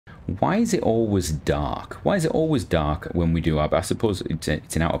Why is it always dark? Why is it always dark when we do our... I suppose it's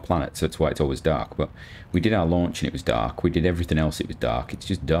an outer planet, so that's why it's always dark. But we did our launch and it was dark. We did everything else, it was dark. It's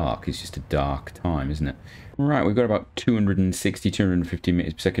just dark. It's just a dark time, isn't it? Right, we've got about 260, 250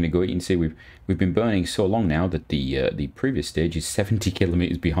 meters per second to go. You can see we've been burning so long now that the previous stage is 70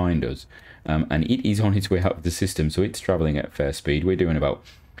 kilometers behind us. And it is on its way out of the system, so it's traveling at fair speed. We're doing about,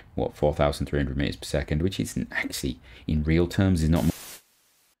 what, 4,300 meters per second, which is actually, in real terms, is not much.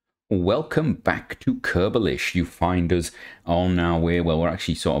 Welcome back to Kerbalish. You find us on our way, well, we're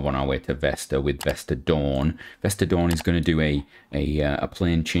actually sort of on our way to Vesta with Vesta Dawn. Vesta Dawn is going to do a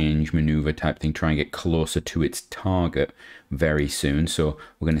plane change maneuver type thing, try and get closer to its target very soon. So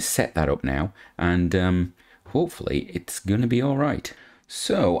we're going to set that up now, and hopefully it's going to be all right.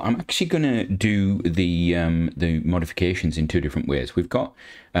 So I'm actually going to do the modifications in two different ways. We've got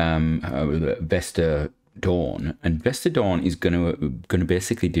Vesta Dawn, and Vesta Dawn is going to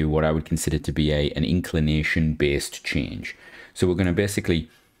basically do what I would consider to be an inclination based change. So we're going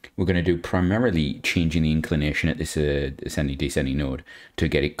to do primarily changing the inclination at this ascending descending node to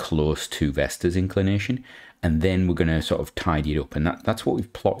get it close to Vesta's inclination, and then we're going to sort of tidy it up, and that's what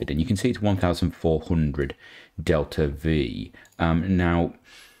we've plotted. And you can see it's 1400 delta V. Now,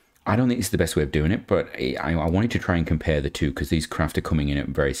 I don't think it's the best way of doing it, but I wanted to try and compare the two because these craft are coming in at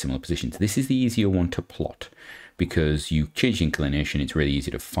very similar positions. This is the easier one to plot because you change inclination. It's really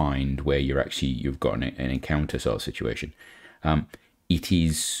easy to find where you've got an encounter sort of situation. It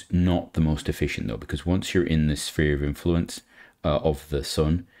is not the most efficient though, because once you're in the sphere of influence of the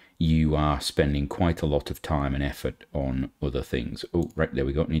sun, you are spending quite a lot of time and effort on other things. Oh, right, there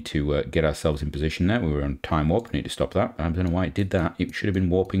we go. Need to get ourselves in position there. We were on time warp. Need to stop that. I don't know why it did that. It should have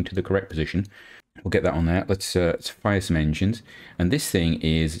been warping to the correct position. We'll get that on there. Let's fire some engines. And this thing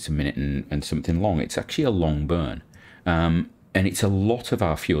it's a minute and something long. It's actually a long burn. And it's a lot of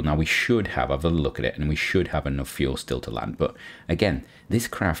our fuel. Now, we should have a look at it, and we should have enough fuel still to land. But again, this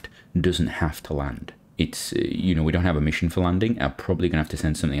craft doesn't have to land. It's, we don't have a mission for landing. I'm probably going to have to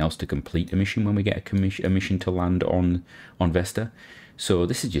send something else to complete a mission when we get a mission to land on Vesta. So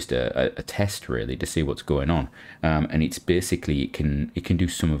this is just a test, really, to see what's going on. And it's basically, it can do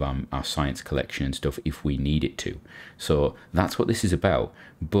some of our science collection and stuff if we need it to. So that's what this is about.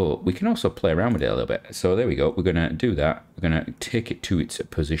 But we can also play around with it a little bit. So there we go. We're going to do that. We're going to take it to its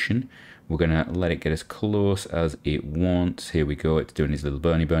position. We're going to let it get as close as it wants. Here we go. It's doing his little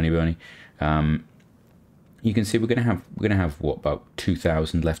burny. You can see we're going to have what, about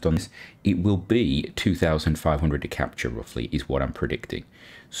 2,000 left on this. It will be 2,500 to capture roughly is what I'm predicting.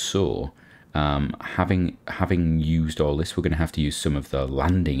 So having used all this, we're going to have to use some of the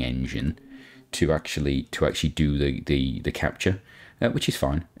landing engine to actually do the capture, which is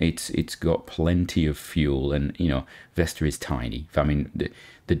fine. It's got plenty of fuel, and Vesta is tiny. I mean,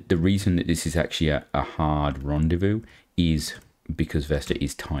 the reason that this is actually a hard rendezvous is because Vesta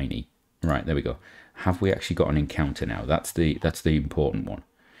is tiny. Right, there we go. Have we actually got an encounter now? That's the important one.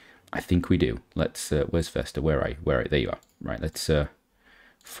 I think we do. Let's where's Vesta? Where are you? There you are. Right, let's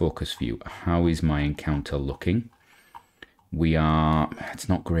focus view. How is my encounter looking? It's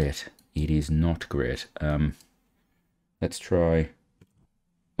not great. It is not great. Let's try.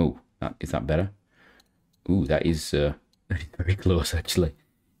 Oh, is that better? Ooh, that is very close actually.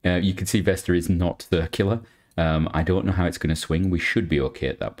 You can see Vesta is not circular. I don't know how it's going to swing. We should be okay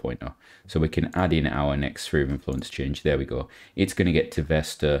at that point now. So we can add in our next sphere of influence change. There we go. It's going to get to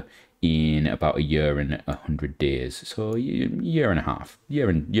Vesta in about a year and 100 days. So year and a half, year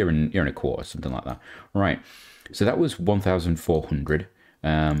and a quarter, something like that. Right. So that was 1,400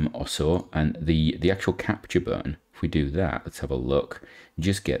 or so. And the actual capture burn, if we do that, let's have a look.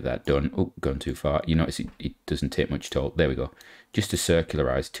 Just get that done. Oh, gone too far. You notice it doesn't take much toll. There we go. Just to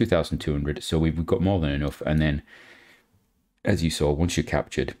circularize 2,200. So we've got more than enough. And then, as you saw, once you're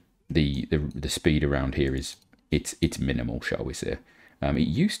captured, the speed around here is it's minimal, shall we say? I'm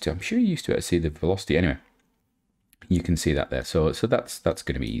sure you used to see the velocity. Anyway, you can see that there. So that's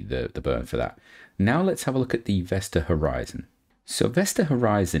going to be the burn for that. Now let's have a look at the Vesta Horizon. So Vesta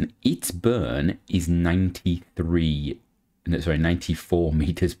Horizon, its burn is 94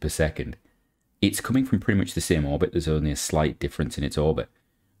 meters per second. It's coming from pretty much the same orbit. There's only a slight difference in its orbit.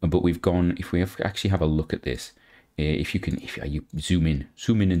 But we've gone, if we actually have a look at this, if you zoom in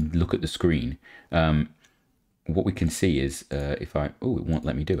and look at the screen, what we can see is, it won't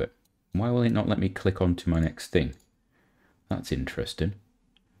let me do it. Why will it not let me click onto my next thing? That's interesting.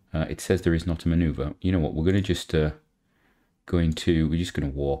 It says there is not a maneuver. You know what, we're going to just, we're just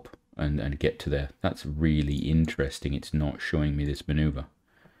going to warp and get to there. That's really interesting. It's not showing me this maneuver.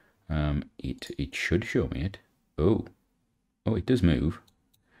 It should show me it. Oh, it does move.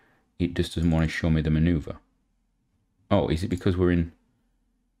 it just doesn't want to show me the maneuver. Oh, is it because we're in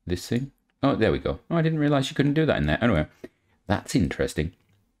this thing? Oh, there we go. Oh, I didn't realize you couldn't do that in there. Anyway, that's interesting.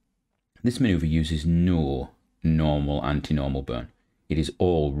 This maneuver uses no normal anti-normal burn. It is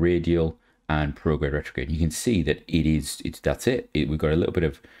all radial and prograde retrograde. You can see that that's it. We've got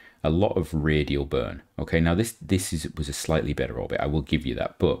a lot of radial burn. Okay, now this was a slightly better orbit. I will give you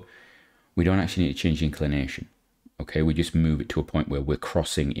that, but we don't actually need to change the inclination. Okay, we just move it to a point where we're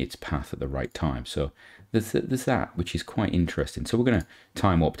crossing its path at the right time. So there's that, which is quite interesting. So we're going to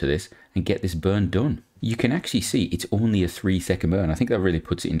time warp to this and get this burn done. You can actually see it's only a 3-second burn. I think that really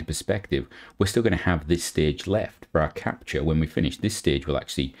puts it into perspective. We're still going to have this stage left for our capture. When we finish this stage, we'll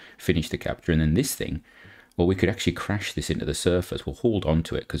actually finish the capture. And then this thing, well, we could actually crash this into the surface. We'll hold on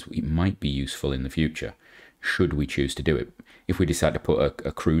to it because it might be useful in the future, should we choose to do it. If we decide to put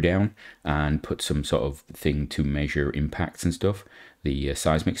a crew down and put some sort of thing to measure impacts and stuff, the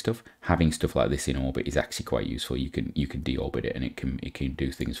seismic stuff, having stuff like this in orbit is actually quite useful. You can deorbit it and it can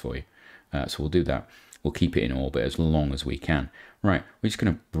do things for you. So we'll do that. We'll keep it in orbit as long as we can. Right, we're just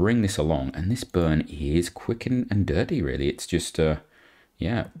going to bring this along, and this burn is quick and dirty, really. It's just,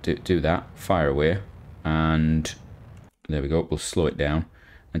 yeah, do that, fire away, and there we go. We'll slow it down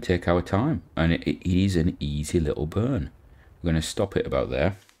and take our time, and it is an easy little burn. We're going to stop it about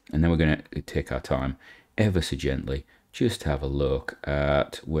there, and then we're going to take our time ever so gently. Just have a look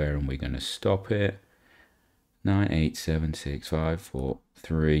at where are we going to stop it. 9, 8, 7, 6, 5, 4,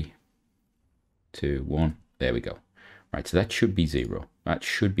 3, 2, 1. There we go. Right, so that should be 0. That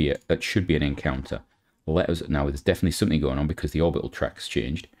should be an encounter. Let us now. There's definitely something going on because the orbital track's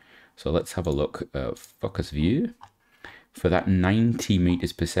changed. So let's have a look. Focus view for that 90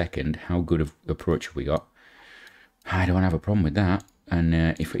 meters per second. How good of approach have we got? I don't have a problem with that. And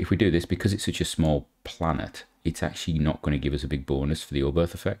if we do this, because it's such a small planet, it's actually not going to give us a big bonus for the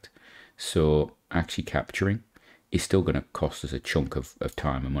O-berth effect. So actually capturing is still going to cost us a chunk of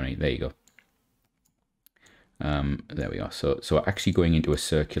time and money. There you go. There we are. So actually going into a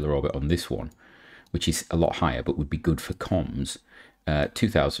circular orbit on this one, which is a lot higher, but would be good for comms,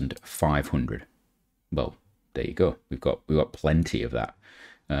 2,500. Well, there you go. We've got plenty of that.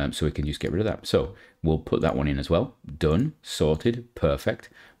 So we can just get rid of that. So we'll put that one in as well. Done, sorted, perfect.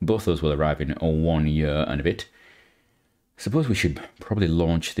 Both those will arrive in 1 year and a bit. Suppose we should probably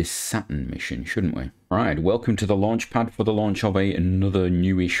launch this Saturn mission, shouldn't we? Right, welcome to the launch pad for the launch of another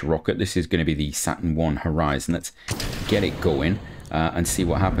newish rocket. This is going to be the Saturn 1 Horizon. Let's get it going and see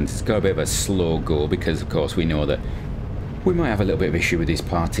what happens. It's got a bit of a slow go because, of course, we know that we might have a little bit of issue with these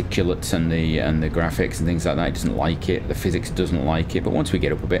particulates and the graphics and things like that. It doesn't like it. The physics doesn't like it. But once we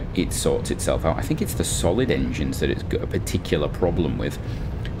get up a bit, it sorts itself out. I think it's the solid engines that it's got a particular problem with.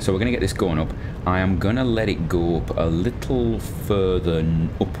 So we're going to get this going up. I am going to let it go up a little further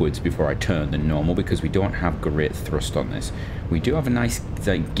upwards before I turn than normal because we don't have great thrust on this. We do have a nice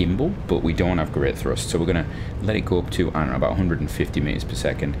gimbal, but we don't have great thrust. So we're going to let it go up to, I don't know, about 150 meters per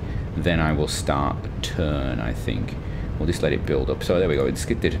second. Then I will start the turn, I think. We'll just let it build up. So there we go. It's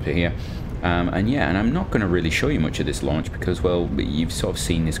good to here. And yeah, and I'm not going to really show you much of this launch because, well, you've sort of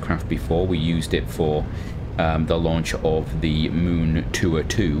seen this craft before. We used it for the launch of the Moon Tour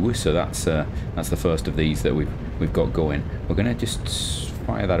 2, so that's the first of these that we've got going. We're going to just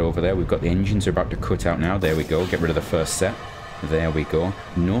fire that over there. We've got the engines are about to cut out now. There we go. Get rid of the first set. There we go.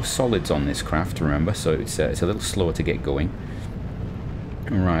 No solids on this craft, remember, so it's a little slower to get going.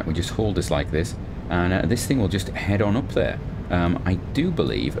 All right, we just hold this like this, and this thing will just head on up there. I do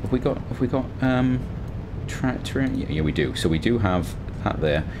believe have we got yeah, we do. So we do have that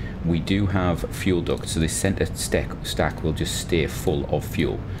there. We do have fuel ducts, so this center stack will just stay full of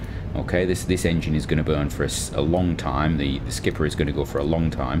fuel. Okay, this engine is going to burn for a long time. The skipper is going to go for a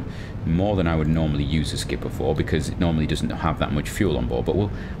long time, more than I would normally use a skipper for because it normally doesn't have that much fuel on board. But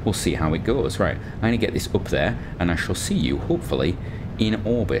we'll see how it goes. Right, I'm going to get this up there, and I shall see you hopefully in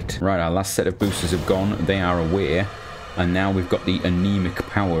orbit. Right, our last set of boosters have gone. They are away, and now we've got the anemic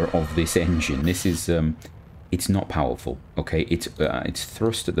power of this engine. This is it's not powerful. Okay, it's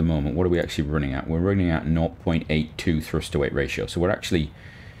thrust at the moment. What are we actually running at? We're running at 0.82 thrust to weight ratio. So we're actually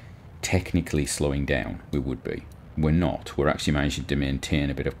technically slowing down. We would be. We're not. We're actually managing to maintain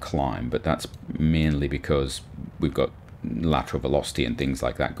a bit of climb, but that's mainly because we've got lateral velocity and things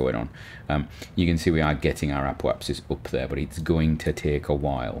like that going on. You can see we are getting our apoapsis up there, but it's going to take a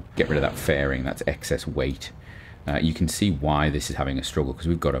while. Get rid of that fairing. That's excess weight. You can see why this is having a struggle, because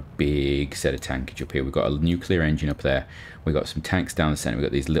we've got a big set of tankage up here. We've got a nuclear engine up there. We've got some tanks down the center. We've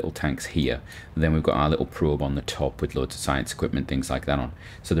got these little tanks here. And then we've got our little probe on the top with loads of science equipment, things like that on.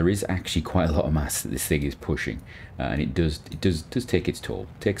 So there is actually quite a lot of mass that this thing is pushing, and it does take its toll.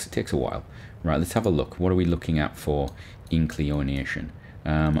 It takes a while. Right, let's have a look. What are we looking at for inclination?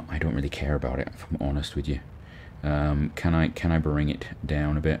 I don't really care about it, if I'm honest with you. Can I bring it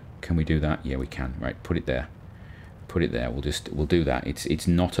down a bit? Can we do that? Yeah, we can. Right, put it there. Put it there. We'll do that. It's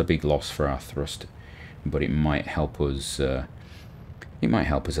not a big loss for our thrust, but it might help us. It might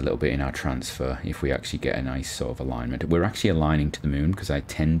help us a little bit in our transfer if we actually get a nice sort of alignment. We're actually aligning to the moon because I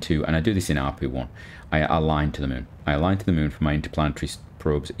tend to, and I do this in RP1. I align to the moon. I align to the moon for my interplanetary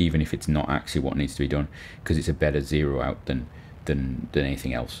probes, even if it's not actually what needs to be done, because it's a better zero out than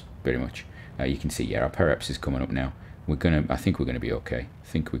anything else, pretty much. You can see, yeah, our Parallax is coming up now. I think we're gonna be okay. I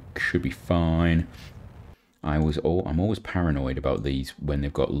think we should be fine. I'm always paranoid about these when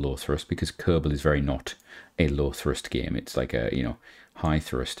they've got low thrust, because Kerbal is very not a low thrust game. It's like a, you know, high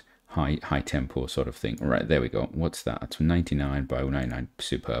thrust, high tempo sort of thing. Right, there we go. What's that? That's 99 by 99.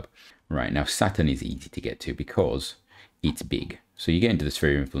 Superb. Right, now Saturn is easy to get to because it's big. So you get into the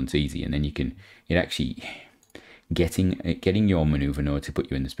sphere of influence easy, and then you can, it actually, getting your maneuver node to put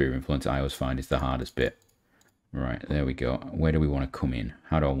you in the sphere of influence, I always find is the hardest bit. Right, there we go. Where do we want to come in?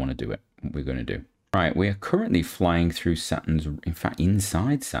 How do I want to do it? What we're going to do? Right, we are currently flying through Saturn's, in fact,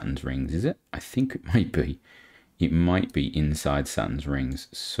 inside Saturn's rings, is it? I think it might be. It might be inside Saturn's rings,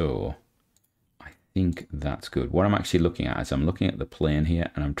 so I think that's good. What I'm actually looking at is I'm looking at the plane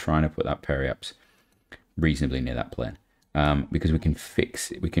here, and I'm trying to put that periaps reasonably near that plane, because we can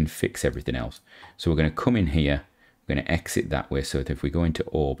fix everything else. So we're going to come in here, we're going to exit that way, so that if we go into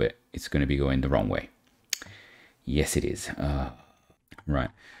orbit, it's going to be going the wrong way. Yes, it is. Right,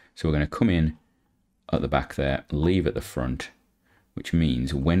 so we're going to come in at the back there, leave at the front, which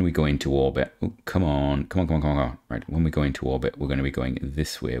means when we go into orbit, oh, come on. Right, when we go into orbit, we're going to be going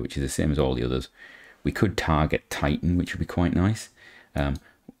this way, which is the same as all the others. We could target Titan, which would be quite nice.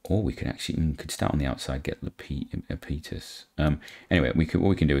 Or we could actually start on the outside, get Petus. Anyway, what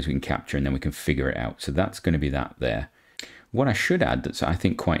we can do is we can capture and then we can figure it out. So that's going to be that there. What I should add that's I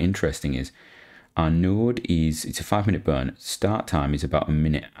think quite interesting is our node it's a 5-minute burn. Start time is about a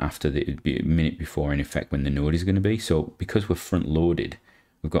minute after a minute before in effect when the node is going to be. So because we're front loaded,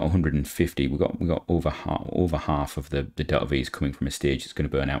 we've got 150. We've got over half of the delta V is coming from a stage that's going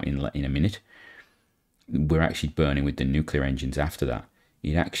to burn out in a minute. We're actually burning with the nuclear engines after that.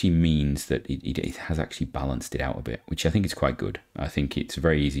 It actually means that it has actually balanced it out a bit, which I think is quite good. I think it's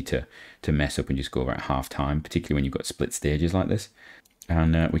very easy to mess up and just go over at half time, particularly when you've got split stages like this.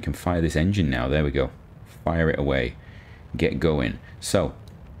 And we can fire this engine now. There we go. Fire it away. Get going. So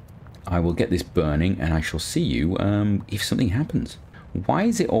I will get this burning, and I shall see you if something happens. Why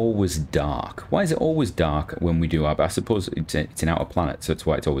is it always dark? Why is it always dark when we do our... I suppose it's an outer planet, so that's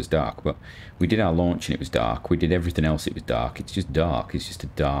why it's always dark. But we did our launch and it was dark. We did everything else, it was dark. It's just dark. It's just a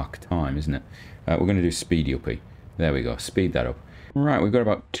dark time, isn't it? We're going to do speedy uppy. There we go. Speed that up. Right, we've got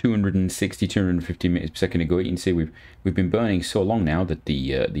about 260, 250 meters per second to go. You can see we've been burning so long now that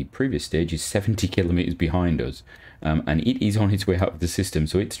the previous stage is 70 kilometers behind us. And it is on its way out of the system,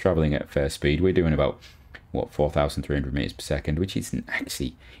 so it's traveling at fair speed. We're doing about... what, 4,300 meters per second, which isn't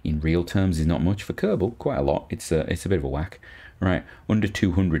actually, in real terms, is not much for Kerbal. Quite a lot. It's a bit of a whack. Right, under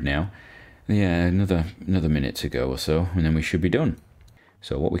 200 now. Yeah, another minute to go or so, and then we should be done.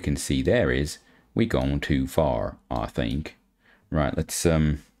 So what we can see there is we've gone too far, I think. Right, let's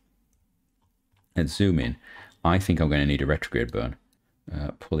zoom in. I think I'm going to need a retrograde burn.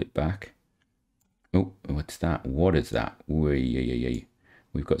 Pull it back. Oh, what's that? What is that?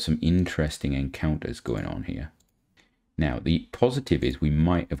 We've got some interesting encounters going on here. Now, the positive is we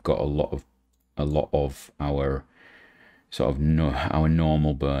might have got a lot of our sort of our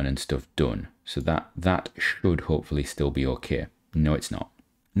normal burn and stuff done. So that should hopefully still be okay. No, it's not.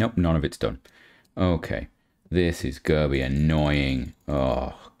 Nope, none of it's done. Okay, this is gonna be annoying.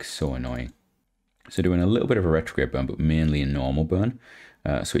 Oh, so annoying. So doing a little bit of a retrograde burn, but mainly a normal burn.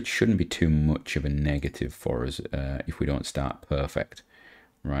 So it shouldn't be too much of a negative for us if we don't start perfect.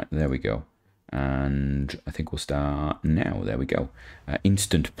 Right, there we go. And I think we'll start now. There we go.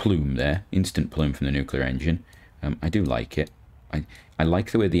 Instant plume there. Instant plume from the nuclear engine. I do like it. I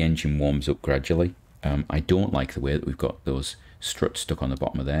like the way the engine warms up gradually. I don't like the way that we've got those struts stuck on the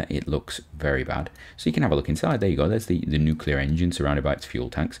bottom of there. It looks very bad. So you can have a look inside. There you go. There's the nuclear engine surrounded by its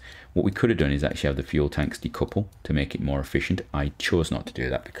fuel tanks. What we could have done is actually have the fuel tanks decouple to make it more efficient. I chose not to do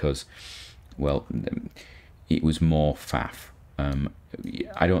that because, well, it was more faff.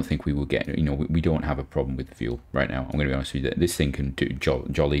 I don't think we will get, you know, we don't have a problem with fuel right now. I'm going to be honest with you. This thing can do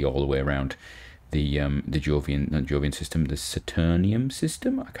jolly all the way around the Jovian system, the Saturnium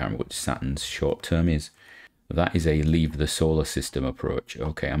system. I can't remember what Saturn's short term is. That is a leave the solar system approach.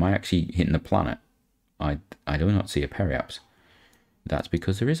 Okay, am I actually hitting the planet? I do not see a periapse. That's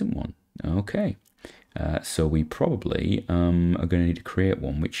because there isn't one. Okay. So we probably are going to need to create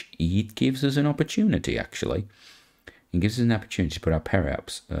one, which gives us an opportunity, actually. It gives us an opportunity to put our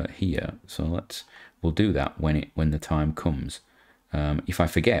periapse here. So we'll do that when the time comes. If I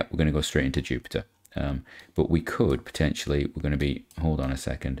forget, we're going to go straight into Jupiter. But we could potentially, we're going to be, hold on a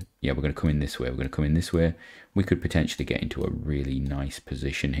second. Yeah, we're going to come in this way. We're going to come in this way. We could potentially get into a really nice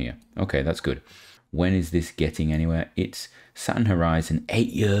position here. Okay, that's good. When is this getting anywhere? It's Saturn horizon, 8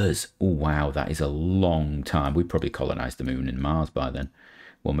 years. Oh, wow, that is a long time. We probably colonized the moon and Mars by then.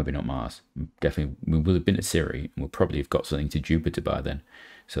 Well, maybe not Mars. Definitely, we will have been to Siri, and we'll probably have got something to Jupiter by then.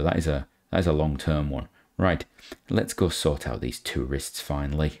 So that is a long-term one. Right, let's go sort out these tourists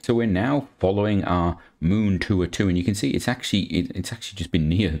finally. So we're now following our moon tour 2, and you can see it's actually just been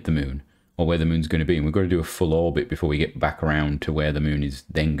near the moon, or where the moon's going to be, and we've got to do a full orbit before we get back around to where the moon is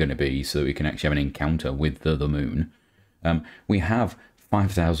then going to be, so that we can actually have an encounter with the moon. We have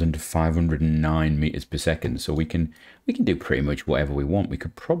 5,509 meters per second, so we can do pretty much whatever we want. We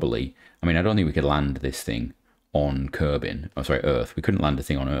could probably, I mean, I don't think we could land this thing on Earth. We couldn't land a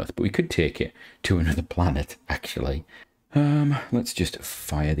thing on Earth, but we could take it to another planet, actually. Let's just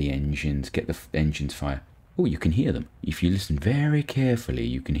fire the engines, get the engines fire. Oh, you can hear them. If you listen very carefully,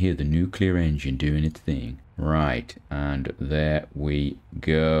 you can hear the nuclear engine doing its thing. Right, and there we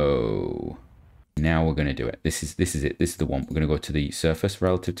go. Now we're going to do it. This is it. This is the one. We're going to go to the surface,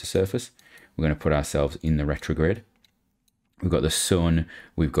 relative to surface. We're going to put ourselves in the retrograde. We've got the sun.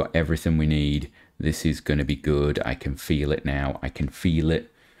 We've got everything we need. This is going to be good. I can feel it now. I can feel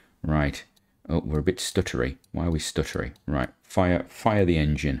it. Right. Oh, we're a bit stuttery. Why are we stuttery? Right. Fire the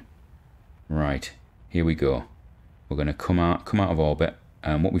engine. Right. Here we go. We're going to come out of orbit.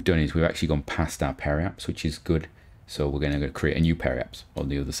 What we've done is we've actually gone past our periapse, which is good. So we're going to create a new periapse on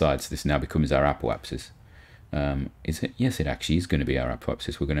the other side. So this now becomes our apoapsis. Is it? Yes, it actually is going to be our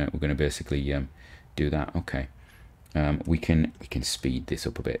apoapsis. We're going to basically do that. Okay. We can speed this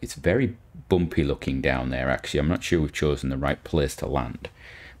up a bit. It's very bumpy looking down there, actually. I'm not sure we've chosen the right place to land.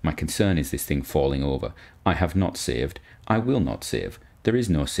 My concern is this thing falling over. I have not saved. I will not save. There is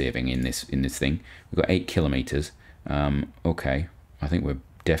no saving in this thing. We've got 8 kilometers. Okay. I think we're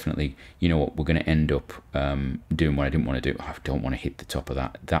definitely, you know what, we're going to end up doing what I didn't want to do. I don't want to hit the top of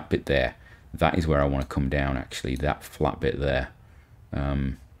that bit there. That is where I want to come down, actually. That flat bit there.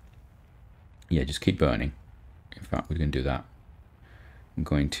 Yeah, just keep burning. In fact, we're going to do that. I'm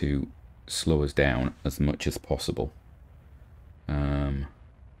going to slow us down as much as possible. And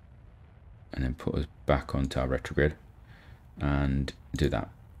then put us back onto our retrograde. And do that.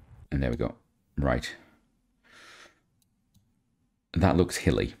 And there we go. Right. That looks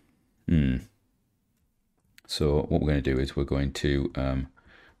hilly. So what we're going to do is we're going to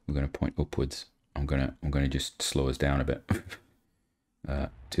point upwards. I'm going to just slow us down a bit.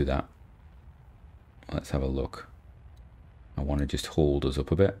 Do that. Let's have a look. I want to just hold us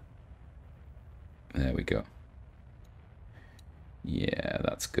up a bit. There we go. Yeah,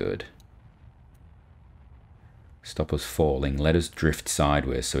 that's good. Stop us falling. Let us drift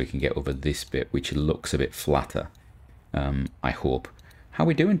sideways so we can get over this bit, which looks a bit flatter. I hope. How are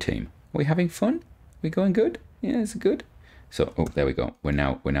we doing, team? Are we having fun? We going good? Yeah, it's good. So, oh, there we go. We're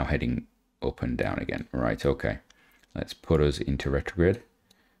now heading up and down again. Right, okay. Let's put us into retrograde.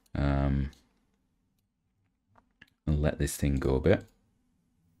 And let this thing go a bit.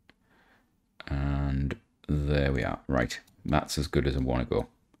 And there we are. Right, that's as good as I want to go.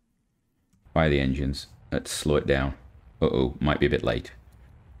 Fire the engines. Let's slow it down. Uh-oh, might be a bit late.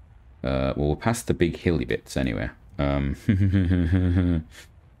 Well, we're past the big hilly bits anyway.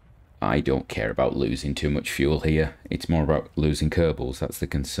 I don't care about losing too much fuel here. It's more about losing Kerbals. That's the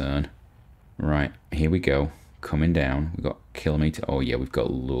concern. Right, here we go. Coming down. We've got kilometer. Oh yeah, we've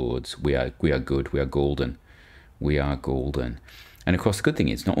got loads. We are good. We are golden. We are golden. And of course, the good thing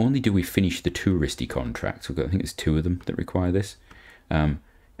is, not only do we finish the touristy contracts, we've got, I think there's 2 of them that require this. And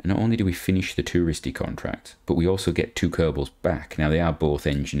not only do we finish the touristy contract, but we also get 2 Kerbals back. Now, they are both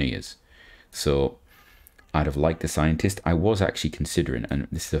engineers. So I'd have liked the scientist. I was actually considering, and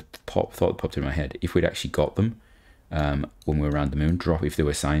this is a thought that popped in my head, if we'd actually got them when we were around the moon, if they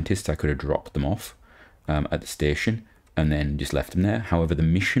were scientists, I could have dropped them off at the station and then just left them there. However, the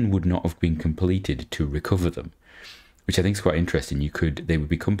mission would not have been completed to recover them, which I think is quite interesting. They would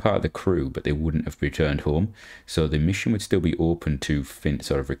become part of the crew, but they wouldn't have returned home. So the mission would still be open to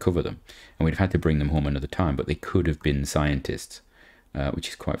sort of recover them, and we'd have had to bring them home another time. But they could have been scientists, which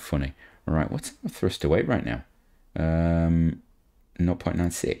is quite funny. All right, what's the thrust to weight right now?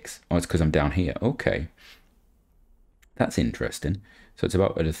 0.96. Oh, it's because I'm down here. Okay, that's interesting. So it's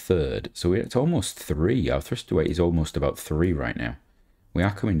about at a third. So it's almost 3. Our thrust to weight is almost about 3 right now. We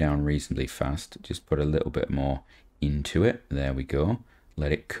are coming down reasonably fast. Just put a little bit more into it. There we go.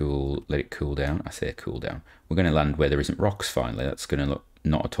 Let it cool down. I say cool down. We're going to land where there isn't rocks finally. That's going to look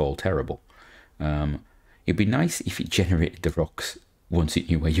not at all terrible. It'd be nice if it generated the rocks once it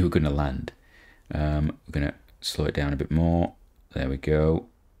knew where you were going to land. We're going to slow it down a bit more. There we go.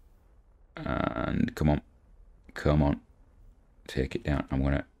 And come on. Come on. Take it down. I'm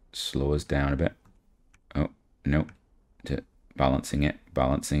going to slow us down a bit. Oh, no. Balancing it.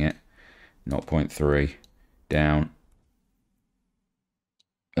 0.3. Down.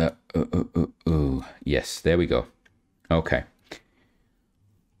 Yes, there we go. Okay.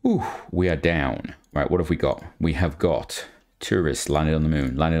 Ooh, we are down. Right, what have we got? We have got tourists landed on the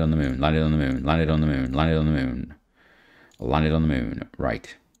moon, landed on the moon, landed on the moon, landed on the moon, landed on the moon, landed on the moon.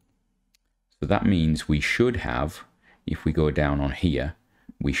 Right. So that means we should have, if we go down on here,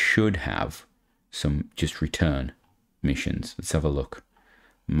 we should have some just return missions. Let's have a look.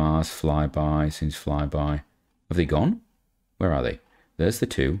 Mars flyby, since flyby. Have they gone? Where are they? There's the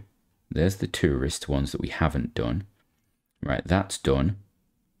 2. There's the tourist ones that we haven't done. Right, that's done.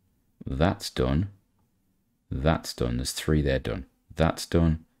 That's done. That's done. There's 3 there done. That's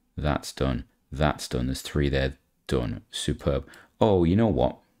done. That's done. That's done. There's 3 there done. Superb. Oh, you know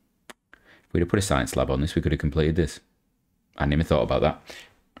what? If we'd have put a science lab on this, we could have completed this. I hadn't even thought about that.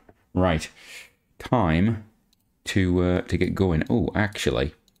 Right. Time to get going. Oh,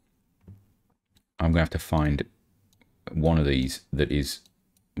 actually, I'm going to have to find one of these that is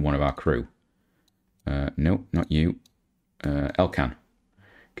one of our crew. No, not you. Elkan.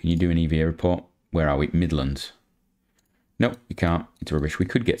 Can you do an EVA report? Where are we? Midlands. No, you can't. It's rubbish. We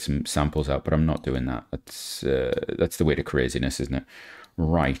could get some samples out, but I'm not doing that. That's the way to craziness, isn't it?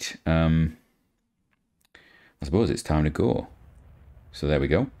 Right. I suppose it's time to go. So there we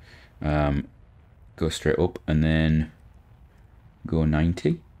go. Go straight up and then go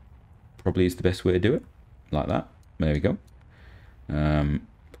 90. Probably is the best way to do it. Like that. There we go.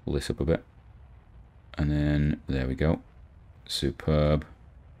 Pull this up a bit. And then there we go. Superb.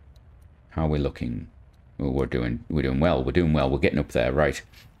 How are we looking? Well, we're doing well. We're doing well. We're getting up there, right?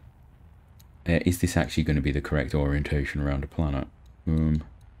 Is this actually going to be the correct orientation around a planet? You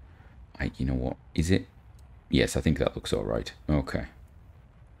know what? Is it? Yes, I think that looks all right. Okay.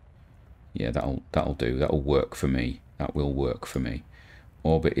 Yeah, that'll do. That'll work for me. That will work for me.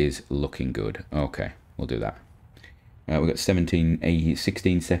 Orbit is looking good. Okay, we'll do that. We've got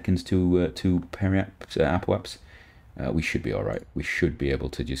 16 seconds to apoapse. We should be all right. We should be able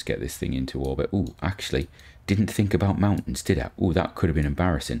to just get this thing into orbit. Ooh, actually, didn't think about mountains, did I? Ooh, that could have been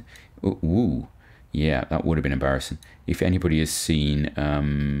embarrassing. Ooh, yeah, that would have been embarrassing. If anybody has seen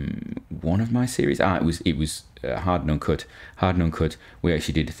one of my series, it was Hard and Uncut. Hard and Uncut. We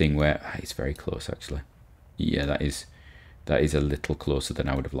actually did a thing where it's very close, actually. Yeah, that is a little closer than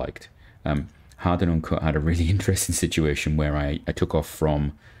I would have liked. Hard and Uncut had a really interesting situation where I took off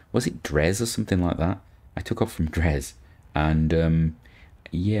from, was it Dres or something like that? I took off from Dres, and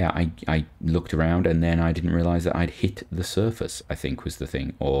yeah, I looked around, and then I didn't realise that I'd hit the surface, I think was the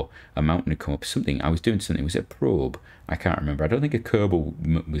thing, or a mountain had come up, something. I was doing something. Was it a probe? I can't remember. I don't think a Kerbal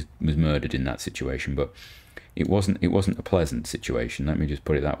was murdered in that situation, but it wasn't a pleasant situation. Let me just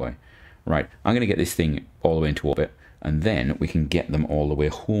put it that way. Right, I'm going to get this thing all the way into orbit, and then we can get them all the way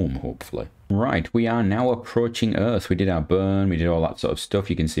home, hopefully. Right, we are now approaching Earth. We did our burn, we did all that sort of stuff.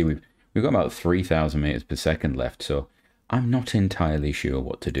 You can see we've got about 3,000 meters per second left, so I'm not entirely sure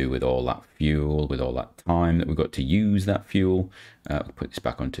what to do with all that fuel, with all that time that we've got to use that fuel. Put this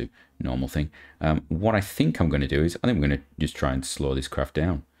back onto normal thing. What I think I'm going to do is, I think we're going to just try and slow this craft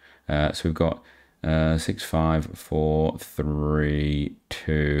down. So we've got 6, 5, 4, 3,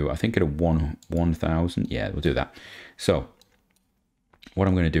 2, I think at a 1,000. Yeah, we'll do that. So what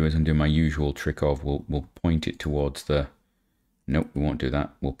I'm going to do is I'm doing my usual trick of, we'll point it towards the, nope, we won't do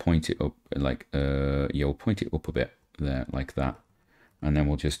that. We'll point it up like, yeah, we'll point it up a bit there, like that. And then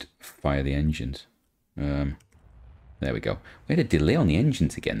we'll just fire the engines. There we go. We had a delay on the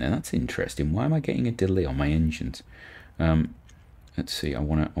engines again there. That's interesting. Why am I getting a delay on my engines? Let's see. I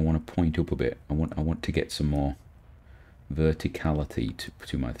want to point up a bit. I want to get some more verticality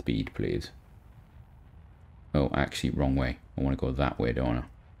to my speed, please. Oh, actually, wrong way. I want to go that way, don't I?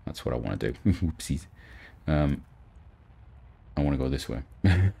 That's what I want to do. Whoopsies. I want to go this way.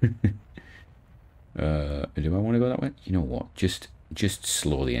 Do I want to go that way? You know what? Just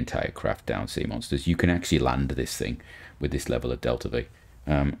slow the entire craft down, sea monsters. You can actually land this thing with this level of delta V.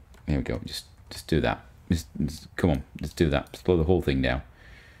 Here we go. Just do that. Come on, let's do that. Slow the whole thing down.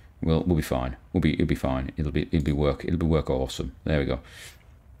 We'll be fine. It'll be fine. It'll be work awesome. There we go.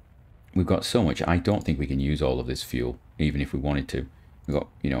 We've got so much. I don't think we can use all of this fuel, even if we wanted to. We've got,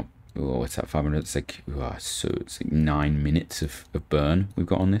 you know, oh, what's that? 500. It's like, oh, so it's like 9 minutes of burn we've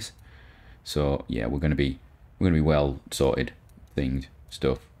got on this. So yeah, we're gonna be well sorted,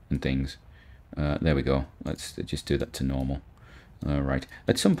 stuff and things. There we go. Let's just do that to normal. Right.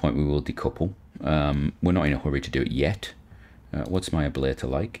 At some point we will decouple. We're not in a hurry to do it yet. What's my ablator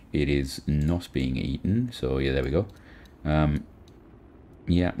like? It is not being eaten. So yeah, there we go.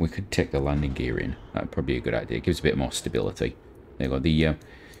 Yeah, we could take the landing gear in. That'd probably be a good idea. It gives a bit more stability. There you go. The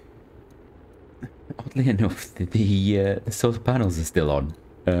oddly enough, the solar panels are still on.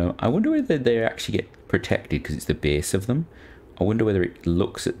 I wonder whether they actually get protected because it's the base of them. I wonder whether it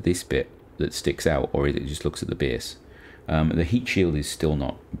looks at this bit that sticks out or it just looks at the base. The heat shield is still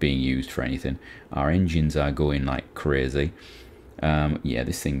not being used for anything. Our engines are going like crazy. Yeah,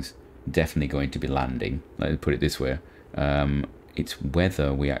 this thing's definitely going to be landing. Let's put it this way. It's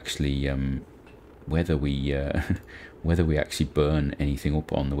whether we actually whether we actually burn anything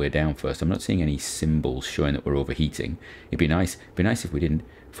up on the way down first. I'm not seeing any symbols showing that we're overheating. It'd be nice if we didn't.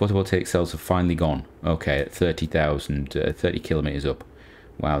 Photovoltaic cells have finally gone. Okay, at 30,000, 30 kilometers up.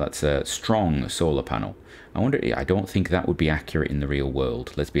 Wow, that's a strong solar panel. I don't think that would be accurate in the real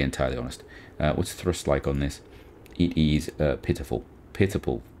world. Let's be entirely honest. What's thrust like on this? It is pitiful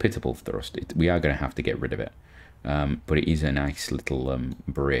thrust. We are going to have to get rid of it. But it is a nice little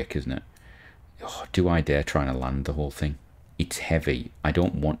break, isn't it? Oh, do I dare try and land the whole thing? It's heavy. I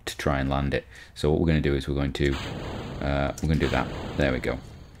don't want to try and land it. So what we're going to do is we're going to do that. There we go.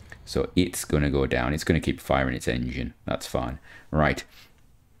 So it's going to go down. It's going to keep firing its engine. That's fine. Right.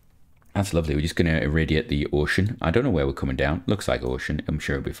 That's lovely. We're just going to irradiate the ocean. I don't know where we're coming down. Looks like ocean. I'm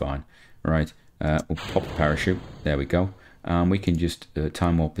sure it'll be fine. Right. We'll pop the parachute. There we go. We can just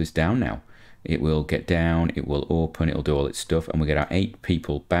time warp this down now. It will get down, it will open, it'll do all its stuff, and we'll get our 8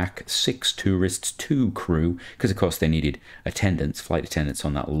 people back, 6 tourists, 2 crew, because of course they needed flight attendants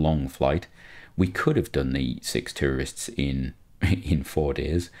on that long flight. We could have done the 6 tourists in 4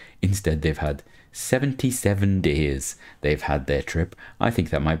 days. Instead, they've had 77 days they've had their trip. I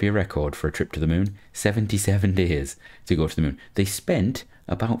think that might be a record for a trip to the moon. 77 days to go to the moon. They spent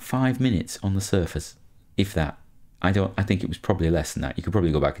about 5 minutes on the surface, if that. I think it was probably less than that. You could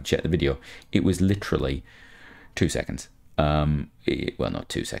probably go back and check the video. It was literally 2 seconds. Well, not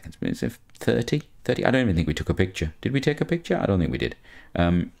 2 seconds, but it's 30. I don't even think we took a picture. Did we take a picture? I don't think we did.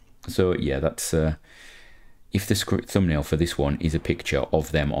 So yeah, that's if the thumbnail for this one is a picture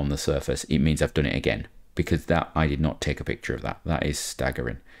of them on the surface, it means I've done it again, because that I did not take a picture of that. That is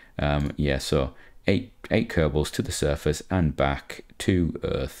staggering. Yeah, so 8 Kerbals to the surface and back to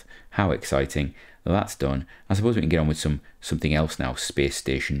Earth. How exciting. That's done. I suppose we can get on with something else now. Space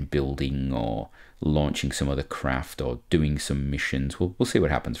station building, or launching some other craft, or doing some missions. We'll see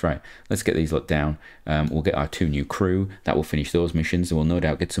what happens. Right, let's get these locked down. We'll get our 2 new crew. That will finish those missions, and we'll no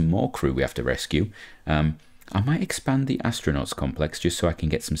doubt get some more crew we have to rescue. I might expand the astronauts complex just so I can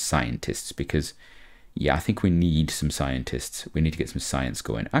get some scientists, because yeah, I think we need some scientists. We need to get some science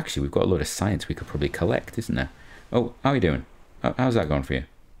going. Actually, we've got a lot of science we could probably collect, isn't there? Oh, how are you doing? How's that going for you?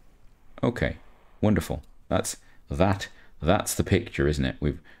 Okay. Wonderful. That's the picture, isn't it?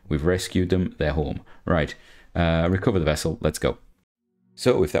 We've rescued them. They're home. Right. Recover the vessel. Let's go.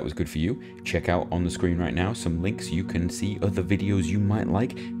 So if that was good for you, check out on the screen right now some links. You can see other videos you might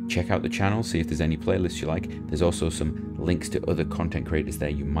like. Check out the channel, see if there's any playlists you like. There's also some links to other content creators there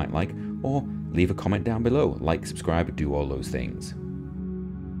you might like. Or leave a comment down below. Like, subscribe, do all those things.